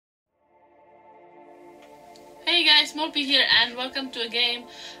Hey guys, Molpe here and welcome to a game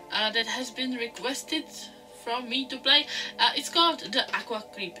that has been requested from me to play. It's called the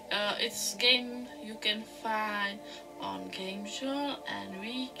Aquacreep. It's a game you can find on GameJolt and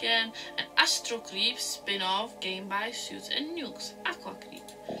Weekend. An Astrocreep spin-off game by Suits and Nukes.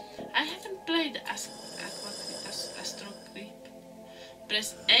 Aquacreep. I haven't played the Astrocreep.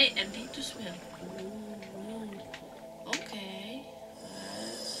 Press A and D to swim. Ooh. Okay.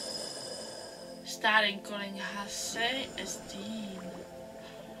 Starring Colin Hasse as Dean.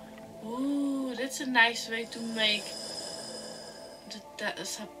 Ooh, that's a nice way to make the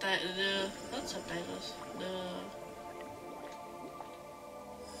subtitles, not subtitles, the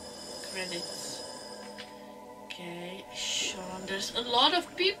credits. Okay, Sean. There's a lot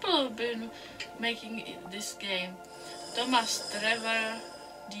of people been making this game. Thomas, Trevor,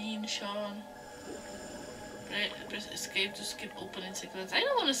 Dean, Sean. Press escape to skip opening sequence. I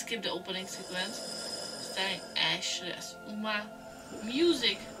don't want to skip the opening sequence. Starring Ashley as Uma.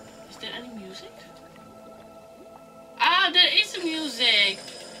 Music. Is there any music? Ah, there is music.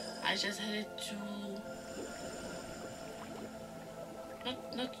 I just had it too.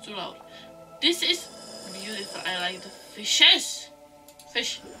 Not too loud. This is beautiful. I like the fishes.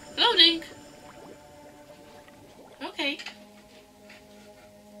 Fish. Loading. Okay.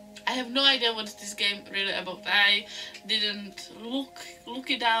 I have no idea what is this game really about. I didn't look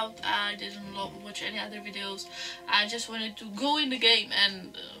it out. I didn't watch any other videos. I just wanted to go in the game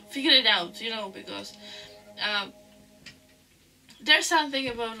and figure it out, you know, because there's something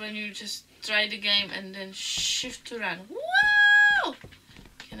about when you just try the game and then shift to run. Wow!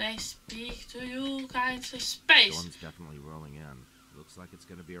 Can I speak to you kinds of space? Storm's definitely rolling in. Looks like it's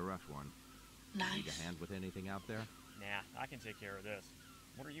gonna be a rough one. Nice. Need a hand with anything out there? Nah, I can take care of this.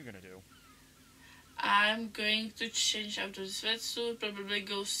 What are you gonna do? I'm going to change out to the sweatsuit, probably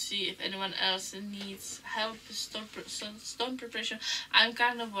go see if anyone else needs help with storm preparation. I'm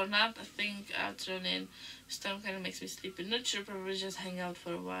kind of worn out. I think I'll turn in. Storm kind of makes me sleepy. Not sure, probably just hang out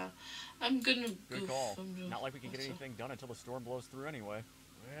for a while. I'm gonna Good goof call. from Not like we can get anything done until the storm blows through anyway.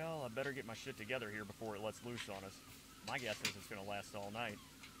 Well, I better get my shit together here before it lets loose on us. My guess is it's gonna last all night.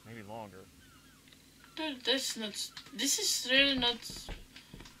 Maybe longer. That's not... This is really not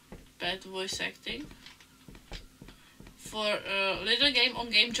bad voice acting. For a little game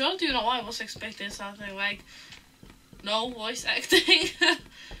on GameJolt, you know, I was expecting something like no voice acting.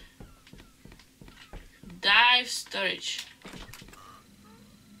 Dive storage.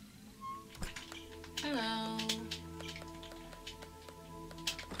 Hello.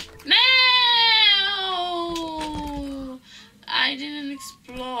 No! I didn't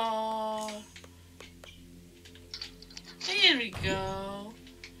explore. Here we go.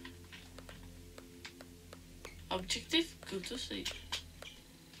 Objective, go to sleep.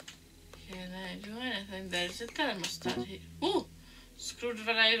 Can I do anything? There's a thermostat here. Ooh!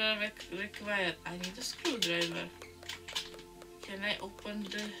 Screwdriver required. I need a screwdriver. Can I open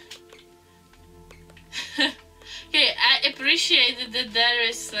the... Okay, I appreciated that there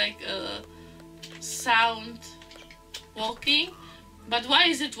is like a sound walking. But why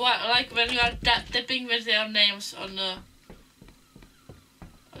is it like when you are tapping with your names on the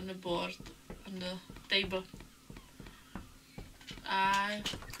board, on the table? I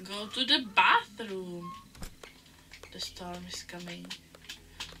go to the bathroom. The storm is coming.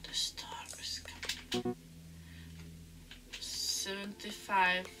 The storm is coming.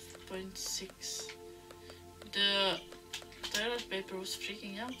 75.6. The toilet paper was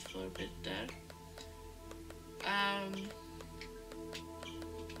freaking out for a bit there.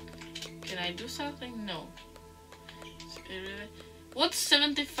 Can I do something? No. What's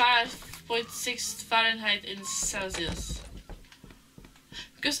 75.6 Fahrenheit in Celsius?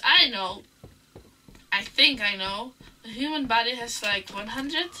 Because I think I know, the human body has like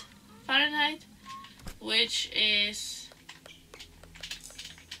 100 Fahrenheit, which is...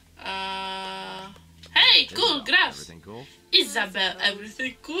 Hey, cool, graphs! Everything cool? Isabel,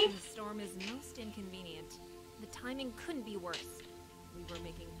 everything cool? The storm is most inconvenient. The timing couldn't be worse. We were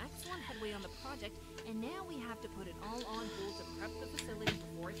making excellent headway on the project, and now we have to put it all on hold to prep the facility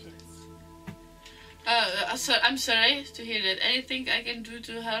before it hits. I'm sorry to hear that. Anything I can do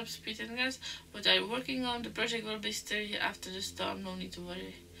to help speed things? What I'm working on, the project will be still here after the storm. No need to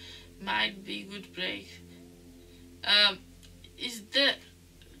worry. Might be good break. Is the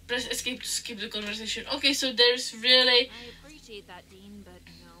press escape to skip the conversation? Okay, so there's really. I appreciate that, Dean, but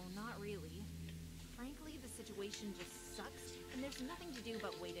no, not really. Frankly, the situation just sucks, and there's nothing to do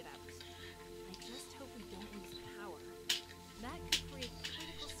but wait it out. I just hope we don't lose power. That could create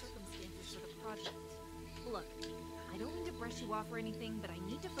critical circumstances for the project. Look, I don't mean to brush you off or anything, but I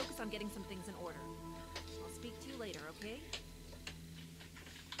need to focus on getting some things in order. I'll speak to you okay?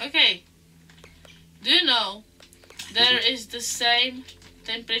 Okay. Do you know there is the same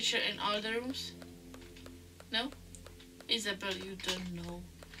temperature in all the rooms? No? Isabel, you don't know.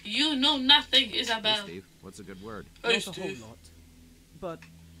 You know nothing, Isabel. Hey, Steve, what's a good word? Hey, Not a whole Steve. lot. But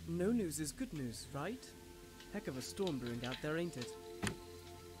no news is good news, right? Heck of a storm brewing out there, ain't it?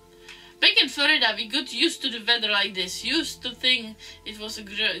 Back in Florida, we got used to the weather like this. Used to think it was a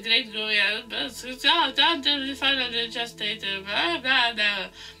great growing out, but until we finally just stayed blah blah blah.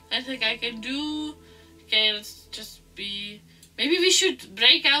 I think I can do. Okay, let's just be. Maybe we should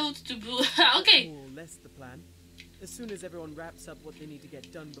break out to blue. Okay. More or less the plan. As soon as everyone wraps up what they need to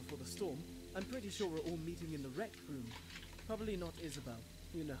get done before the storm, I'm pretty sure we're all meeting in the rec room. Probably not Isabel.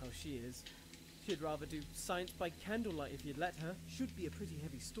 You know how she is. She'd rather do science by candlelight if you'd let her. Should be a pretty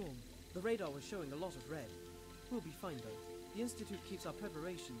heavy storm. The radar was showing a lot of red. We'll be fine though. The Institute keeps our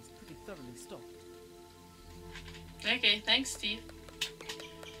preparations pretty thoroughly stocked. Okay, thanks, Steve.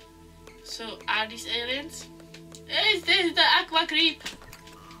 So, are these aliens? Is this the Aquacreep?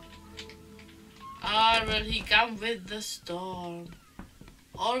 Or will he come with the storm?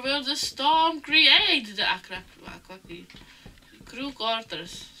 Or will the storm create the Aquacreep? Crew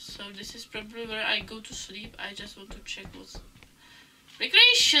quarters. So this is probably where I go to sleep. I just want to check what's...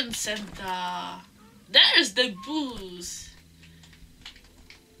 Recreation center! There's the booze!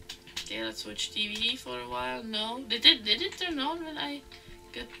 Okay, let's watch TV for a while. No. Did it turn on when I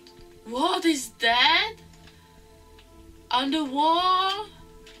got... What is that? On the wall?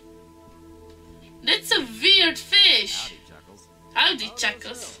 That's a weird fish. Howdy, Chuckles. Howdy,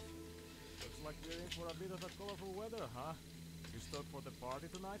 Chuckles. Looks like we're in for a bit of a colorful weather, huh? You stoked for the party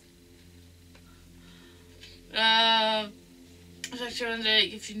tonight? I was actually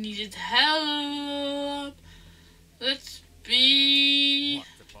wondering if you needed help. Let's be... What,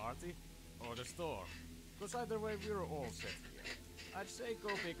 the party? Or the store? Because either way, we're all set here. I'd say go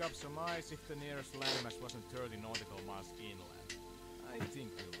pick up some ice if the nearest landmass wasn't 30 nautical miles inland. I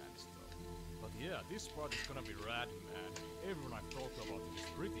think we'll manage though. But yeah, this part is gonna be rad, man. Everyone I've talked about is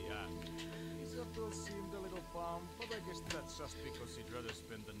pretty angry. Isabel seemed a little bummed, but I guess that's just because she'd rather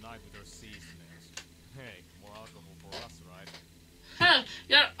spend the night with her sea snails. Hey, more alcohol for us, right? Huh,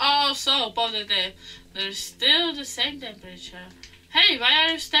 you're all so positive. There's still the same temperature. Hey, why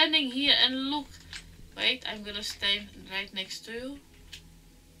are you standing here and look? Wait, I'm gonna stay right next to you.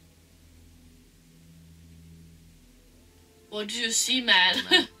 What do you see, man?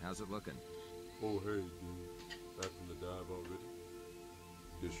 Hey, man, how's it looking? Oh, hey, dude. Back from the dive already?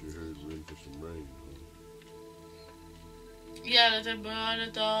 Guess you're headed ready for some rain, huh? Yeah, little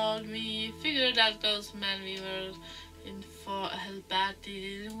brother told me. Figured out those men we were in for a hell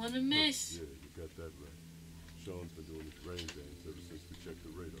party didn't want to miss. Yeah, you got that right. Sean's been doing his rain dance ever since we checked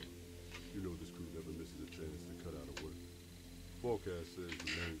the radar. You know this crew never misses a chance to cut out of work. Forecast says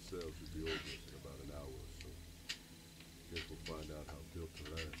the main cell should be over us in about an hour or so. Guess we'll find out how built to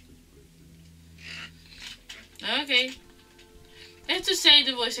last this place is. Okay. I have to say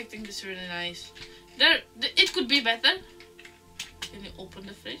the voice acting is really nice. It could be better. Can you open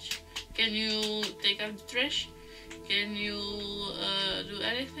the fridge? Can you take out the trash? Can you do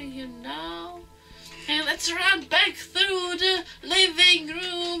anything here now? Hey, let's run back through the living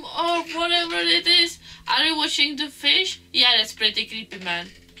room or whatever it is. Are you watching the fish? Yeah, that's pretty creepy, man.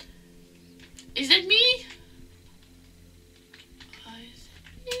 Is that me? Is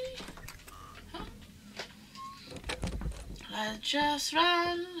it me? Huh? Let's just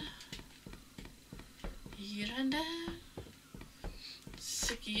run here and there.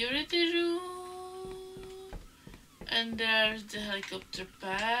 Security room. And there's the helicopter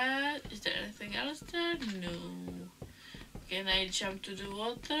pad. Is there anything else there? No. Can I jump to the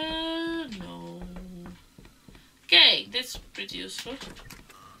water? No. Okay, that's pretty useful.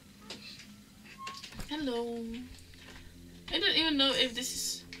 Hello. I don't even know if this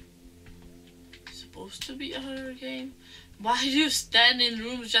is supposed to be a horror game. Why do you stand in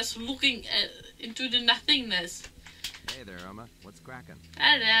rooms just looking into the nothingness? Hey there, Irma. What's cracking?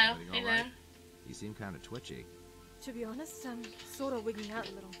 Hello. Everything Hey all right? there. You seem kind of twitchy. To be honest, I'm sort of wigging out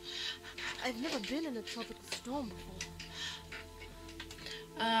a little. I've never been in a tropical storm before.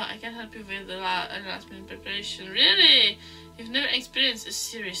 I can help you with the last minute preparation. Really? You've never experienced a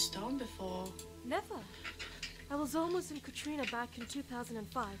serious storm before? Never. I was almost in Katrina back in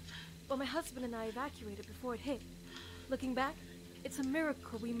 2005, but my husband and I evacuated before it hit. Looking back, it's a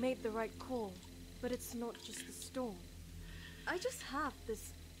miracle we made the right call, but it's not just the storm. I just have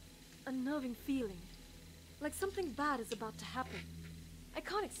this unnerving feeling, like something bad is about to happen. I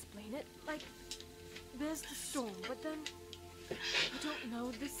can't explain it, like there's the storm, but then I don't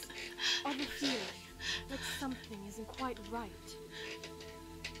know, this other feeling, like something something isn't quite right.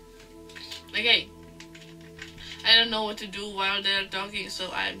 Okay. I don't know what to do while they're talking, so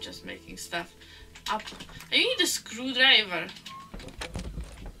I'm just making stuff up. I need a screwdriver.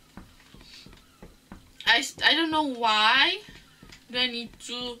 I don't know why do I need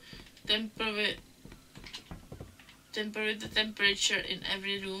to temper with the temperature in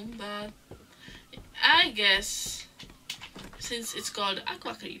every room, but I guess since it's called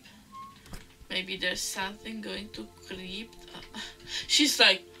Aquacreep, maybe there's something going to creep. She's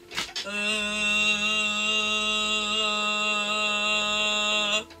like,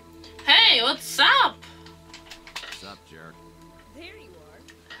 hey, what's up? What's up, jerk? There you are.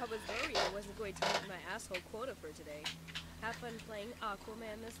 I was worried I wasn't going to meet my asshole quota for today. Have fun playing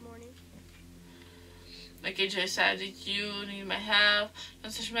Aquaman this morning? Like AJ said, did you need my help?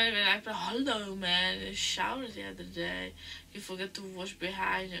 Dan zegt mij weer like, hello man, I showered the other day. You forgot to wash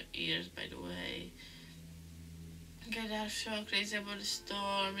behind your ears, by the way. Okay, that's so crazy about the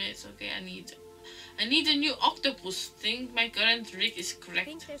storm. It's okay, I need a new octopus. Think my current rig is I correct.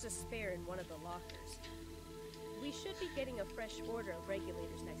 think there's a spare in one of the lockers. We should be getting a fresh order of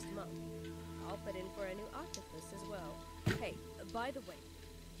regulators next month. I'll put in for a new octopus as well. Hey, by the way,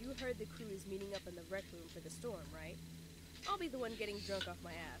 you heard the crew is meeting up in the rec room for the storm, right? I'll be the one getting drunk off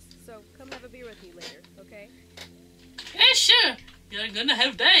my ass, so come have a beer with me later, okay? Yeah, sure. You're gonna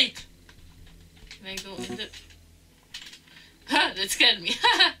have date. Can I go in the... Ha, that scared me.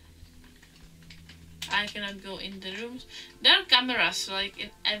 I cannot go in the rooms. There are cameras, like, in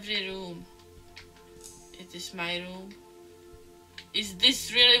every room. It is my room. Is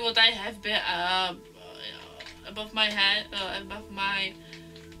this really what I have above my head? Above my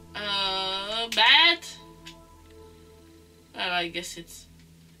bed? Well, I guess it's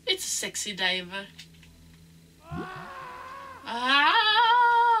a sexy diver.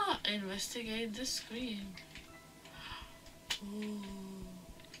 Ah! Investigate the screen. Ooh.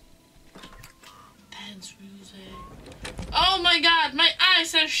 Dance music. Oh my god, my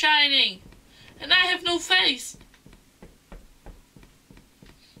eyes are shining! And I have no face!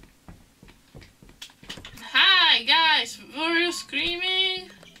 Hi guys, were you screaming?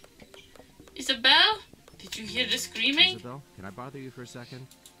 Isabel? Did you hear the screaming? Isabel, can I bother you for a second?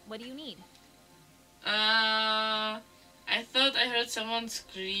 What do you need? I thought I heard someone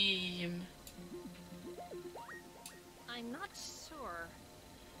scream. I'm not sure.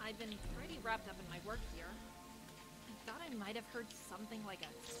 I've been pretty wrapped up in my work here. I thought I might have heard something like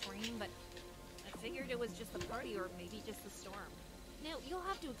a scream, but I figured it was just the party or maybe just the storm. Now, you'll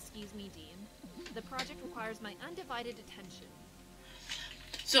have to excuse me, Dean. The project requires my undivided attention.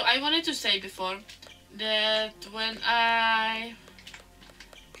 So I wanted to say before that when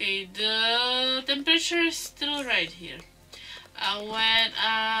okay, the temperature is still right here. When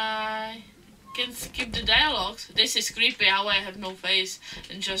I can skip the dialogues, this is creepy how I have no face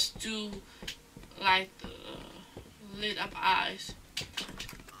and just two light lit up eyes.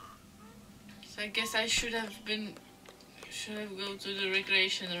 So I guess I should have go to the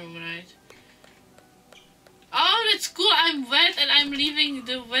recreation room, right? Oh, that's cool. I'm wet and I'm leaving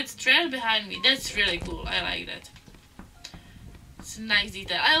the wet trail behind me. That's really cool. I like that. It's a nice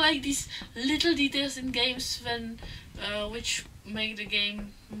detail. I like these little details in games when which make the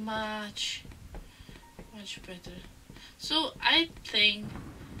game much better. So I think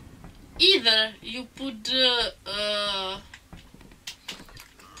either you put the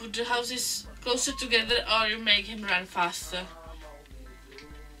houses closer together or you make him run faster.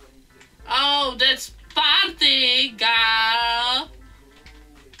 Oh, that's party, girl!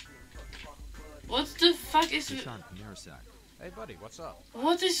 What the fuck is it? Sean, come here a sec. Hey buddy, what's up?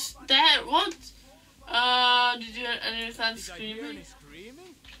 What is that? What? Did you understand Did I hear screaming? any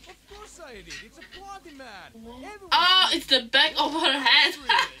screaming? Of course I did. It's a party man. Everyone's Oh, it's the back of her head.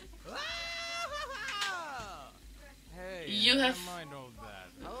 Hey, You never have mind all that.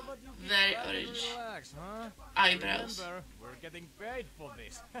 How about you keep very quiet and orange relax, huh? eyebrows. Remember, we're getting paid for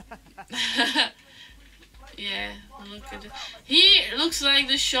this. Yeah, look at it. He looks like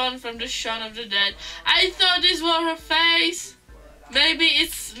the Shaun from the Shaun of the Dead. I thought this was her face. Maybe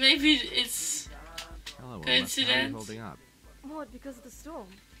it's Hello, Emma. How are you coincidence. holding up? What, because of the storm?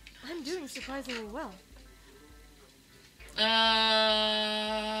 I'm doing surprisingly well. Glad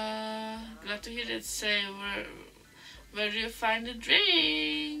to hear that. Say where do you find the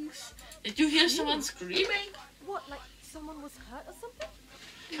drinks? Did you hear someone screaming? What, like someone was hurt or something?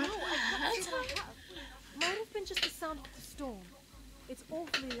 No, I can't say that I have. Might have been just the sound of the storm. It's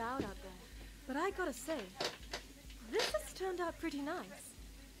awfully loud out there. But I gotta say, this has turned out pretty nice.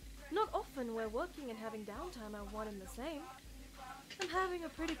 Not often we're working and having downtime are one and the same. I'm having a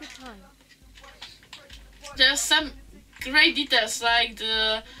pretty good time. There's some great details, like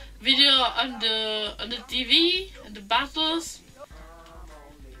the video on the TV and the battles,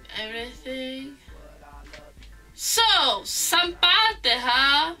 everything. So, some party,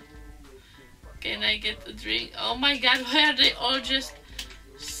 huh? Can I get a drink? Oh my god, why are they all just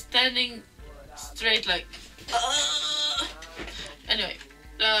standing straight like... Anyway,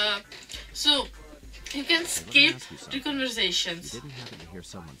 so you can skip the conversations. You didn't happen to hear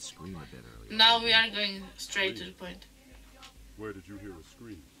someone scream a bit earlier? Now we are going straight to the point. Where did you hear a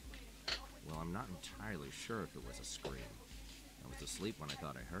scream? Well, I'm not entirely sure if it was a scream. I was asleep when I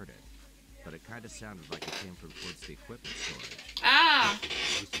thought I heard it, but it kind of sounded like it came from towards the equipment storage. Ah!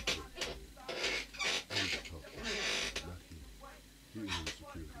 Listen to it. I need to talk to you. Not here. Here in the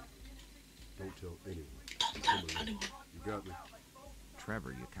security. Don't tell anyone. Don't tell anyone. You got me?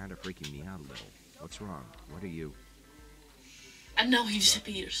 Trevor, you're kind of freaking me out a little. What's wrong? What are you... And now he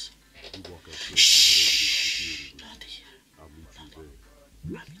disappears. You walk upstairs. Shh! Not here. I'll meet you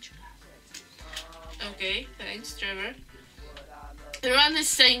there. I'll meet you there. Okay, thanks, Trevor. Everyone is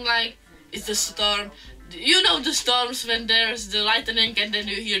saying like, it's the storm. You know the storms when there's the lightning and then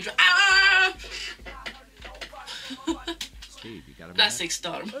you hear ah! Steve, you got a Classic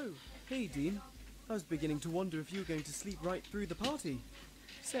storm. Oh, hey, Dean. I was beginning to wonder if you were going to sleep right through the party.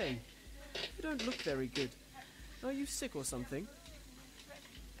 Say, you don't look very good. Are you sick or something?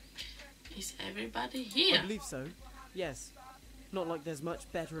 Is everybody I here? believe so. Yes. Not like there's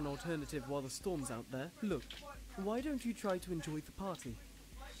much better an alternative while the storm's out there. Look, why don't you try to enjoy the party?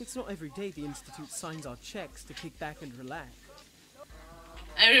 It's not every day the Institute signs our checks to kick back and relax.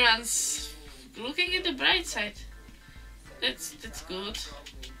 Everyone's looking at the bright side. That's good.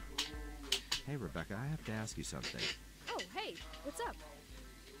 Hey, Rebecca, I have to ask you something. Oh, hey, what's up?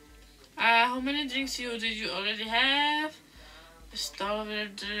 How many drinks did you already have?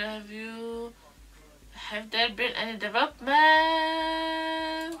 Have there been any developments?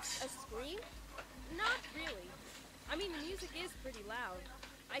 A scream? Not really. I mean, the music is pretty loud.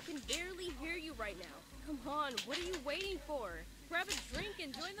 I can barely hear you right now. Come on, what are you waiting for? Grab a drink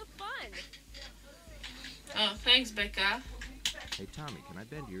and join the fun. Oh, thanks, Becca. Hey, Tommy, can I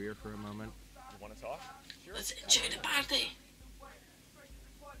bend your ear for a moment? You want to talk? Sure. Let's enjoy the party.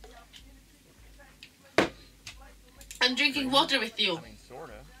 I'm drinking water with you. I mean,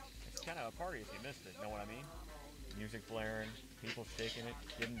 sorta. It's kind of a party if you missed it, know what I mean? Music blaring, people shaking it,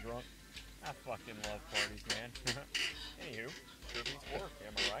 getting drunk. I fucking love parties, man. Anywho, sure beats work,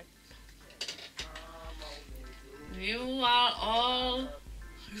 am I right? You are all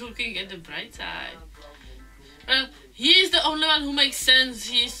looking at the bright side. Well, he is the only one who makes sense.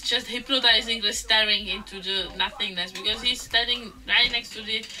 He's just hypnotizingly staring into the nothingness because he's standing right next to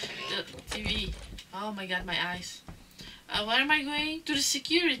the TV. Oh my god, my eyes. Where am I going? To the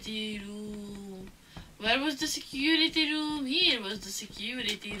security room. Where was the security room? Here was the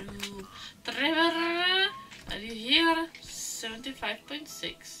security room. Trevor, are you here?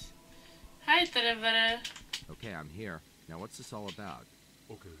 75.6. Hi, Trevor. Okay, I'm here. Now, what's this all about?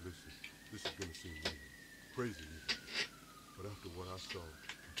 Okay, listen. This is gonna seem weird. Crazy even. But after what I saw,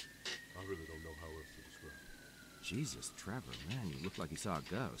 I really don't know how else to describe it. Jesus, Trevor, man, you look like you saw a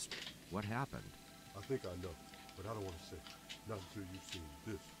ghost. What happened? I think I know, but I don't want to say. Not until you've seen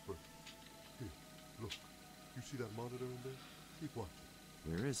this first. Here, look. You see that monitor in there? Keep watching.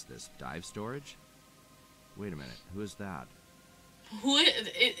 Where is this? Dive storage? Wait a minute. Who is that?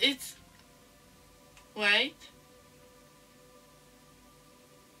 It's... Wait.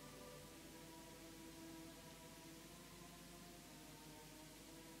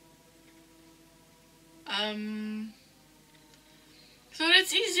 So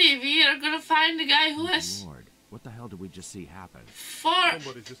it's easy. We are gonna find the guy who has Lord, what the hell did we just see happen? 4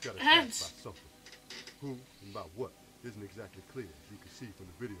 Somebody just got attacked hands. by something. Who and by what isn't exactly clear, as you can see from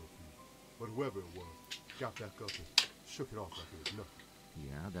the video feed. But whoever it was got back up and shook it off like it was nothing.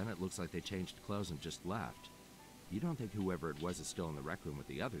 Yeah, then it looks like they changed clothes and just left. You don't think whoever it was is still in the rec room with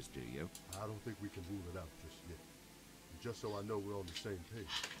the others, do you? I don't think we can rule it out just yet. And just so I know we're on the same page,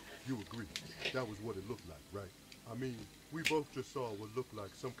 you agree that was what it looked like, right? I mean, we both just saw what looked like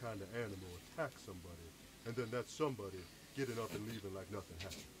some kind of animal attack somebody, and then that somebody getting up and leaving like nothing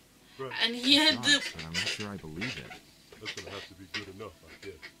happened. Right? And he had the... But I'm not sure I believe it. That's gonna have to be good enough, I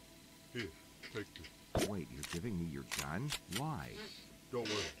guess. Here, take this. Wait, you're giving me your gun? Why? Don't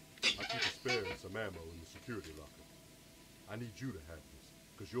worry. I keep a spare and some ammo in the security locker. I need you to have this,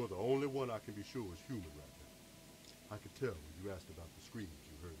 because you're the only one I can be sure is human right now. I could tell when you asked about the screams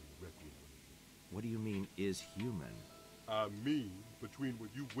you heard in the rec room. What do you mean, is human? I mean, between what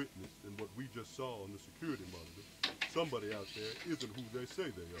you witnessed and what we just saw on the security monitor, somebody out there isn't who they say they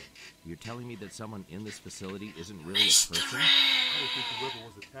are. You're telling me that someone in this facility isn't really a person? I don't think whoever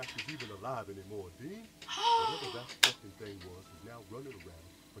was attacked is even alive anymore, Dean. Whatever that fucking thing was is now running around,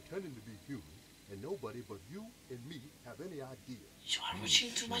 pretending to be human, and nobody but you and me have any idea. You are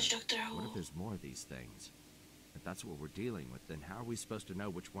watching too much Doctor Who. What if there's more of these things? If that's what we're dealing with, then how are we supposed to know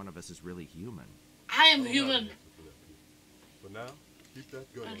which one of us is really human? I am human. For now, keep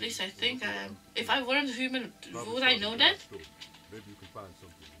that gun. At least I think I am. If I weren't human, would I know that? Maybe you can find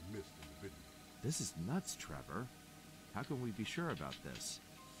something you missed in the video. This is nuts, Trevor. How can we be sure about this?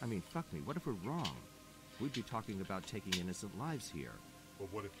 I mean, fuck me, what if we're wrong? We'd be talking about taking innocent lives here. But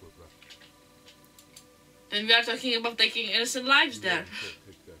what if we're right? Then we are talking about taking innocent lives You there. can't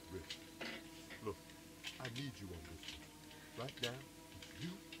take that risk. Look, I need you on this one. Right now, it's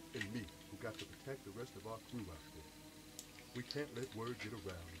you and me who got to protect the rest of our crew out there. We can't let word get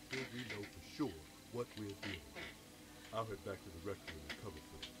around until we know for sure what we're doing. I'll head back to the rec room and cover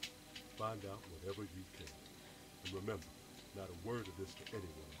for you. Find out whatever you can. And remember, not a word of this to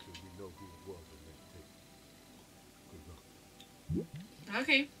anyone until we know who it was in that tape. Good luck.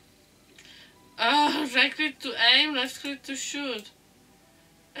 Okay. Right click to aim, left click to shoot.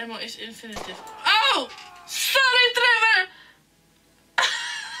 Ammo is infinitive. Oh! Sorry, Trevor!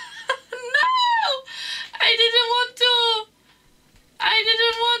 No! I didn't want to!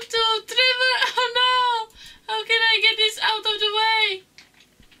 Trevor! Oh no! How can I get this out of the way?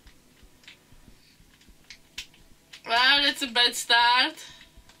 Well, that's a bad start.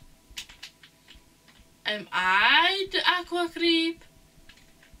 Am I the Aquacreep?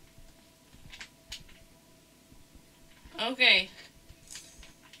 Okay.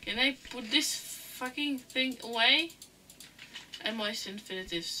 Can I put this fucking thing away? Ammo is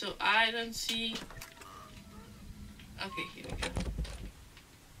infinitive, so I don't see... Okay, here we go.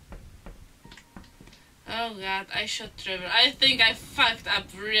 Oh god, I shot Trevor. I think I fucked up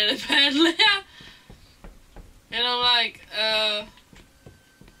really badly. You know, like,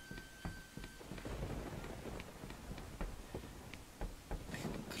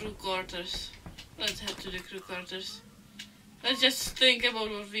 crew quarters. Let's head to the crew quarters. Let's just think about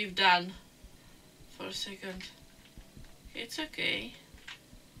what we've done for a second. It's okay.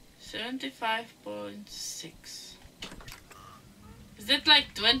 75.6. Is that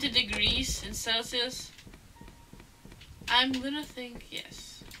like 20 degrees in Celsius? I'm gonna think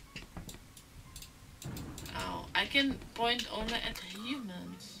yes. Oh, I can point only at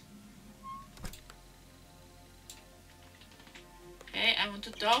humans. Hey, I want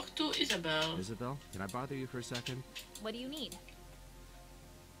to talk to Isabel. Isabel, can I bother you for a second? What do you need?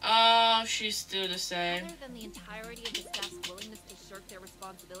 Oh, she's still the same. Other than the entirety of the staff's willingness to shirk their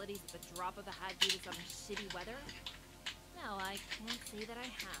responsibilities at the drop of a hat due to some shitty weather? No, I can't say that I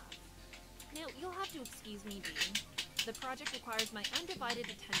have. Now, you'll have to excuse me, Dean. The project requires my undivided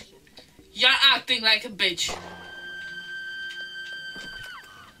attention. You're acting like a bitch.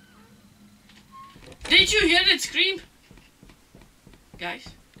 Did you hear that scream? Guys?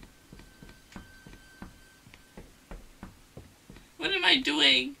 What am I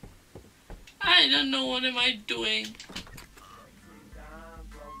doing? I don't know what am I doing.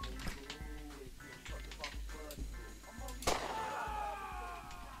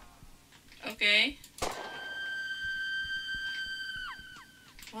 Okay.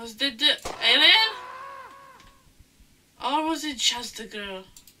 Was that the alien? Or was it just the girl?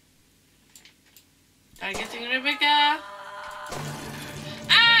 Targeting Rebecca.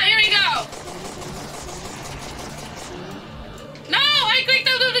 Ah, here we go! No, I clicked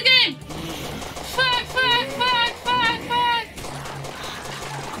out of the game! Fuck, fuck, fuck, fuck, fuck!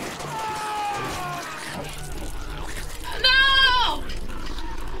 No!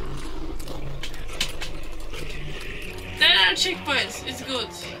 There are checkpoints, it's good.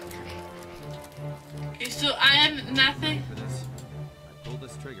 Okay, so I have nothing. For this, I pull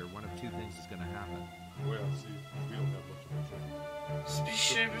this trigger, one of two things is gonna happen. Well, see, we don't have much of a trigger. Just be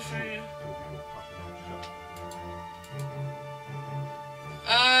sure before you. We'll be popping out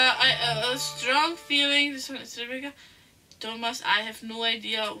A strong feeling. This one is Rebecca. Thomas, I have no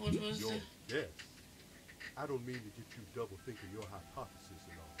idea what was Your the. guess. I don't mean to get you double thinking your hypothesis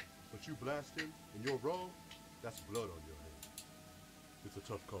and all, but you blast him and you're wrong. That's blood on your hands. It's a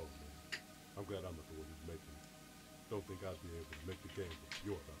tough call, man. I'm glad I'm not the one who's making it. Don't think I'd be able to make the game that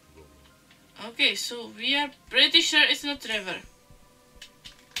you're about to roll on. Okay, so we are pretty sure it's not Trevor.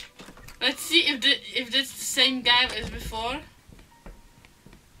 Let's see if that's the same guy as before.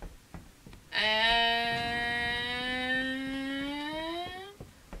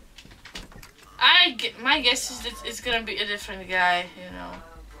 My guess is that it's gonna be a different guy, you know.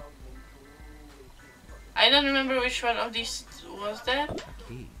 I don't remember which one of these was that. A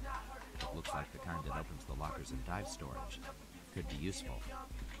key. It looks like the kind that opens the lockers and dive storage. Could be useful.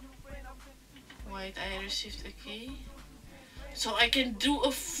 Wait, I received a key. So I can do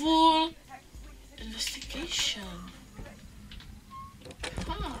a full investigation.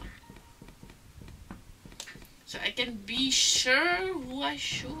 Huh. So I can be sure who I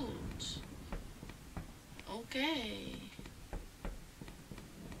shoot. Okay.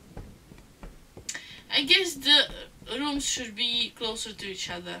 I guess the rooms should be closer to each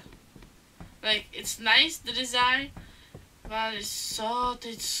other. Like, it's nice, the design, but it's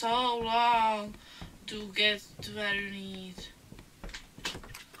so long to get to where you need.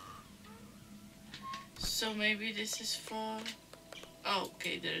 So maybe this is for... Oh,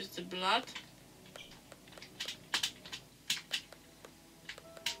 okay, there's the blood.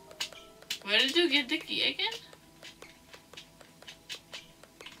 Where did you get the key again?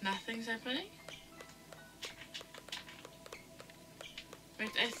 Nothing's happening?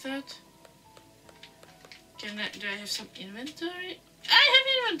 Wait, I thought... Do I have some inventory? I have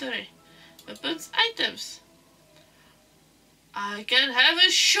inventory! Weapons, items. I can have a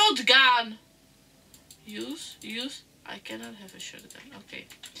shotgun! Use. I cannot have a shotgun. Okay.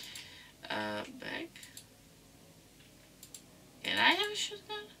 Back. Can I have a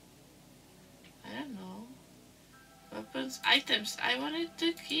shotgun? I don't know. Weapons, items. I wanted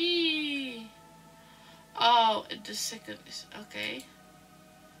the key. Oh, the second is okay.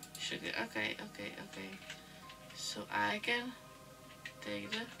 Sugar. Okay. So I can take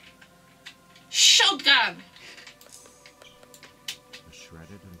the shotgun. A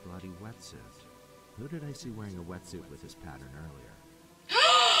shredded and bloody wetsuit. Who did I see wearing a wetsuit with this pattern earlier?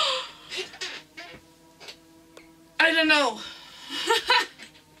 I don't know.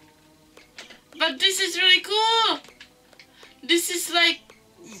 But this is really cool. This is like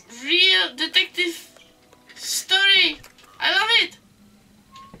real detective story. I love it.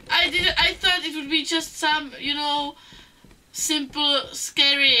 I thought it would be just some, you know, simple,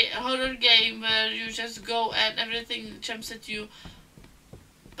 scary horror game where you just go and everything jumps at you.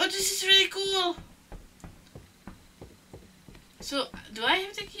 But this is really cool. So, do I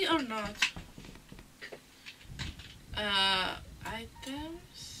have the key or not?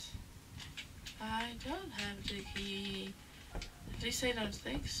 Items? I don't have the key. At least I don't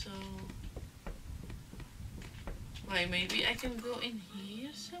think so. Wait, maybe I can go in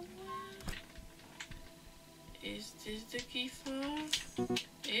here somewhere? Is this the key for?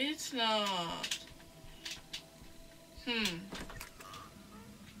 It's not.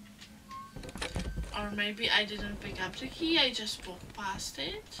 Or maybe I didn't pick up the key, I just walked past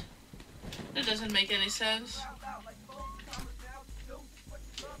it. That doesn't make any sense.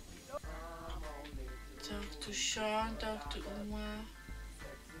 Talk to Sean, talk to Uma.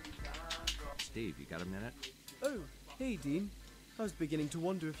 Steve, you got a minute? Oh, hey Dean. I was beginning to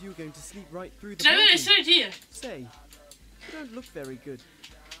wonder if you were going to sleep right through the Trevor party. is right here. Say, you don't look very good.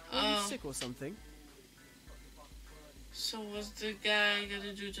 Are you sick or something? So what's the guy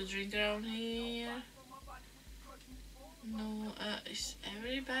gonna do to drink around here? No, is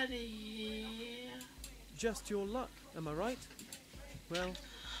everybody here? Just your luck, am I right? Well,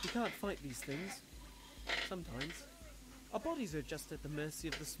 you can't fight these things. Sometimes. Our bodies are just at the mercy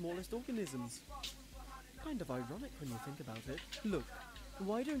of the smallest organisms. Kind of ironic when you think about it. Look,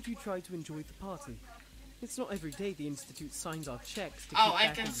 why don't you try to enjoy the party? It's not every day the Institute signs our checks to Oh, keep I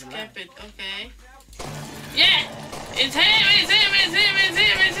back can in the skip lab. it, okay. Yeah! It's him, it's him, it's him, it's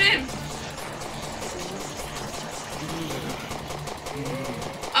him, it's him!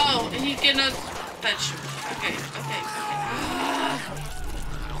 Oh, he cannot touch you. Okay.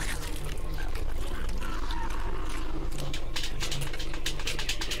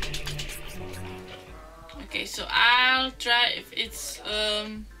 Okay, so I'll try if it's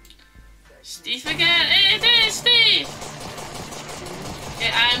Steve again. It is Steve!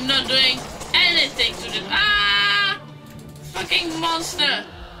 Okay, I'm not doing anything to this. Ah! Fucking monster!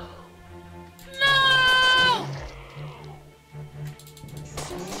 No!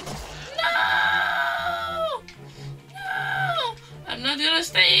 No! No! I'm not gonna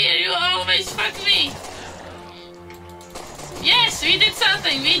stay here. You always fuck me. Yes, we did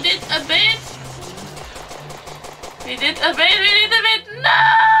something. We did a bit. No!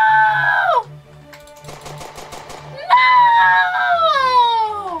 No!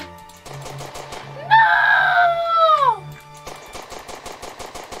 No!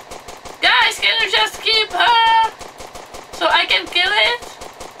 Guys, can you just keep her so I can kill it?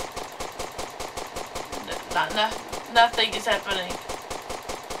 Nothing is happening.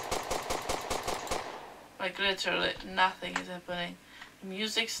 Like literally nothing is happening. The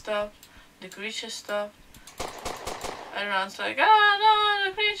music stopped, the creature stopped, Everyone's like, oh no,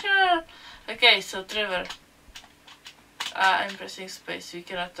 the creature! Okay, so Trevor. I'm pressing space, we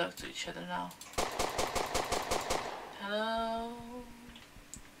cannot talk to each other now. Hello?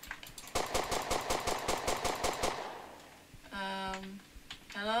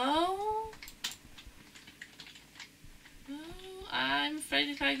 Hello? No, I'm afraid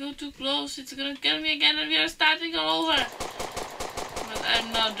if I go too close, it's gonna kill me again and we are starting all over. But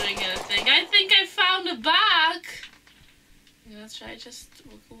I'm not doing anything. I think I found a bug. I'm gonna try just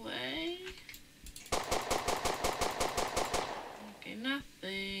walk away. Okay,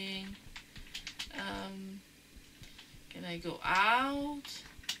 nothing. Can I go out?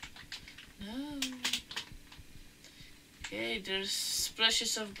 No. Okay, there's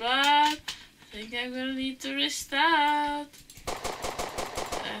splashes of blood. I think I'm gonna need to restart.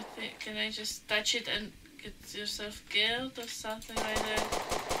 Can I just touch it and get yourself killed or something like that?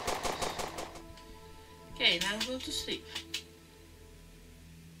 Okay, now go to sleep.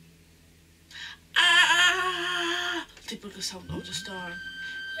 Ah! Typical sound of the storm.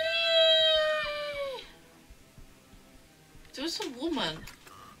 Yay! It was a woman.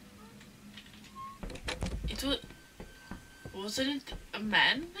 It was... Wasn't it a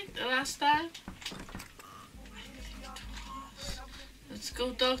man like the last time? I think it was. Let's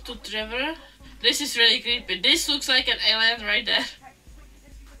go talk to Trevor. This is really creepy. This looks like an alien right there.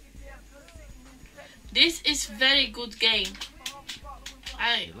 This is very good game.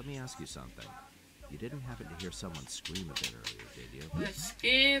 Hey, let me ask you something. You didn't happen to hear someone scream a bit earlier, did you? Let's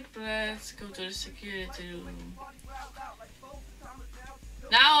skip. Let's go to the security room.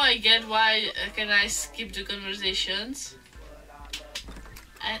 Now I get why can I skip the conversations.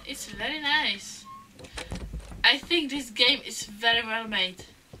 And it's very nice. I think this game is very well made.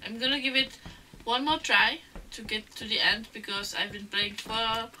 I'm gonna give it one more try to get to the end because I've been playing for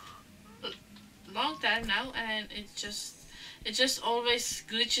a long time now and it just always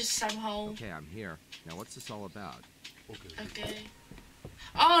glitches somehow. Okay, I'm here. Now what's this all about? Okay.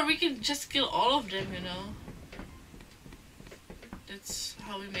 Oh, we can just kill all of them, you know. That's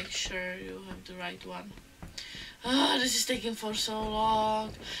how we make sure you have the right one. Ah, this is taking for so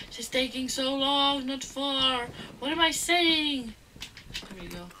long. This is taking so long, not far. What am I saying? There we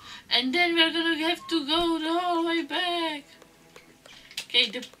go. And then we're gonna have to go the whole way back. Okay,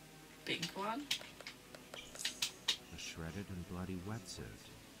 the pink one. A shredded and bloody wetsuit.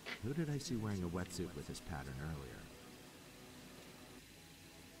 Who did I see wearing a wetsuit with this pattern earlier?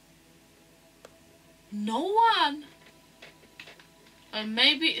 No one. Or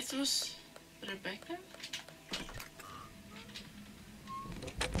maybe it was Rebecca?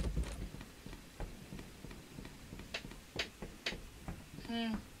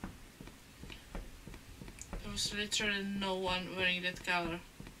 There was literally no one wearing that color.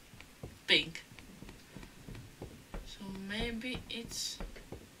 Pink. So maybe it's...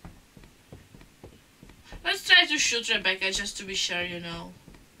 Let's try to shoot Rebecca just to be sure, you know.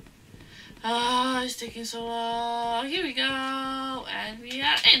 Ah, it's taking so long. Here we go. And we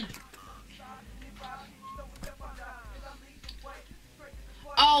are in.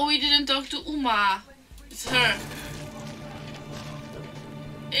 Oh, we didn't talk to Uma. It's her.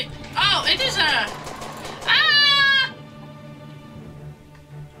 It is her. Ah!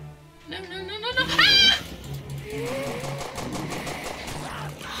 No. Ah!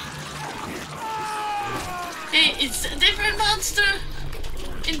 Hey, it's a different monster.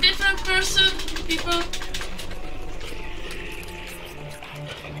 In different person, people.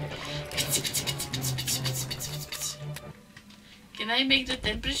 Can I make the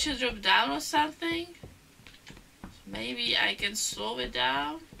temperature drop down or something? Maybe I can slow it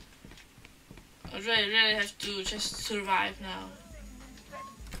down. I really have to just survive now.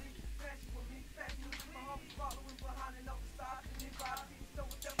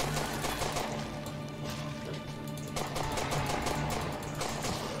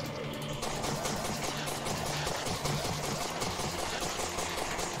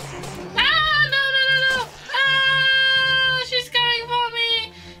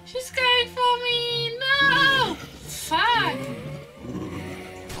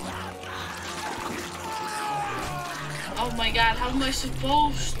 Oh my god, how am I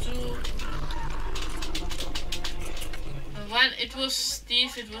supposed to? When it was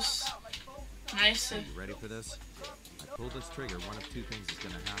Steve, it was nicer. You ready for this? I pull this trigger, one of two things is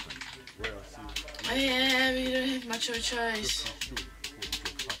gonna happen. Oh yeah, we don't have much of a choice.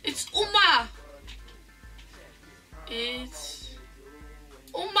 It's Uma! It's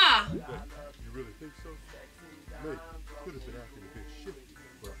Uma! You really think so? Mate, could have been acting a bit shifty,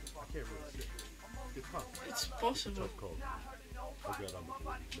 but I can't really say. It's possible. It's possible. Tough call. I'm glad I'm the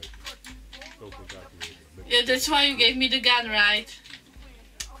one who makes it. Don't think I can. Yeah, that's why you gave me the gun, right?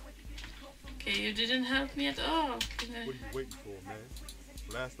 Okay, you didn't help me at all. What are you waiting for, man?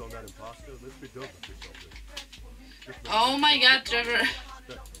 Blast on that imposter. Let's be done with this already. Oh my God, Trevor.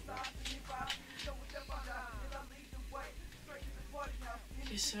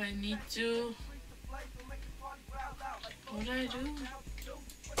 Okay, so I need to... What do I do?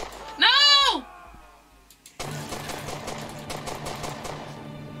 No!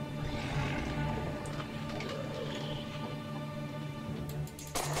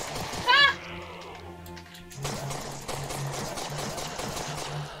 Ah!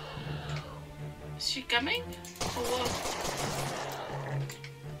 Is she coming? Or what?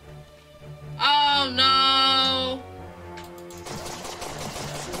 Oh no!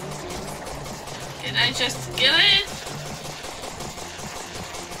 Can I just kill it?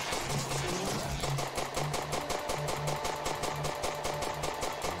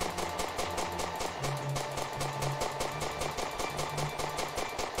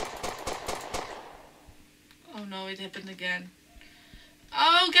 Oh no, it happened again.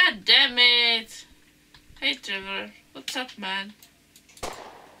 Oh god damn it! Hey Trevor, what's up man?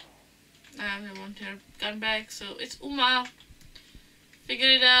 I want her gun back, so it's Uma. Figure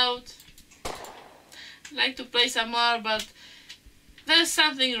it out. I'd like to play some more, but there's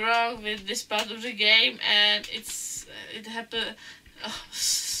something wrong with this part of the game, and it happened. Oh,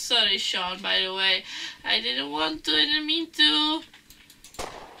 sorry, Sean. By the way, I didn't want to. I didn't mean to.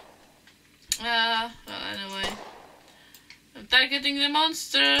 Well, anyway, I'm targeting the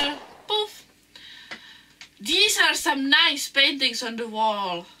monster. Poof. These are some nice paintings on the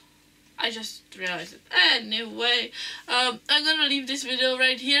wall. I just realized it. Anyway, I'm gonna leave this video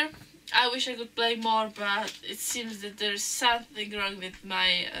right here. I wish I could play more, but it seems that there's something wrong with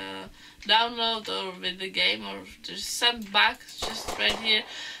my download or with the game, or there's some bug just right here.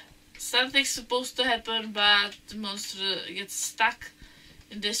 Something's supposed to happen, but the monster gets stuck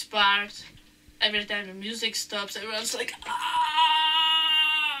in this part. Every time the music stops, everyone's like, ah!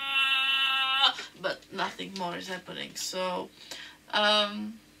 But nothing more is happening. So,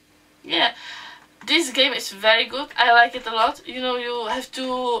 yeah, this game is very good. I like it a lot. You know, you have to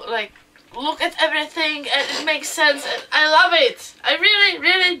like look at everything and it makes sense, and I love it. I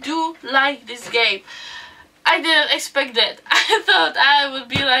really do like this game. I didn't expect that. I thought I would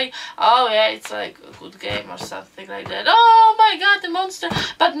be like, oh yeah, it's like a good game or something like that. Oh my god, the monster.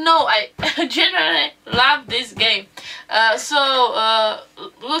 But no, I genuinely love this game.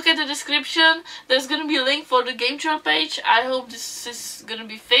 Look at the description. There's gonna be a link for the game trail page. I hope this is gonna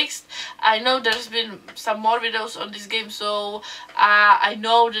be fixed. I know there's been some more videos on this game, so I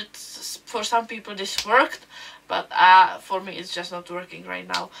know that for some people this worked, but for me it's just not working right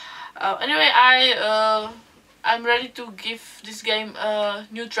now. Anyway, I'm ready to give this game a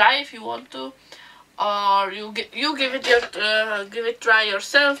new try if you want to, or you give it a try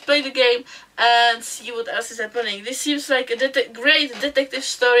yourself, play the game and see what else is happening. This seems like a great detective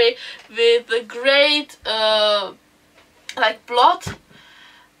story with a great like plot.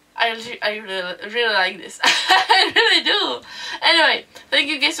 I really like this. I really do. Anyway, thank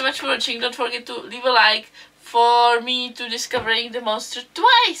you guys so much for watching. Don't forget to leave a like for me to discovering the monster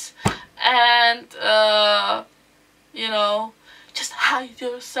twice. And you know, just hide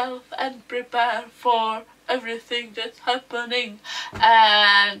yourself and prepare for everything that's happening,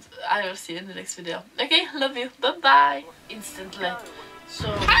 and I will see you in the next video. Okay, love you, bye bye. Instantly, so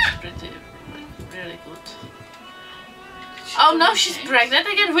it's pretty really good. Oh no, she's pregnant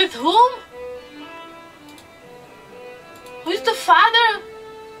again. With whom? Who's the father?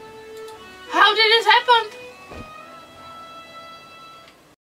 How did this happen?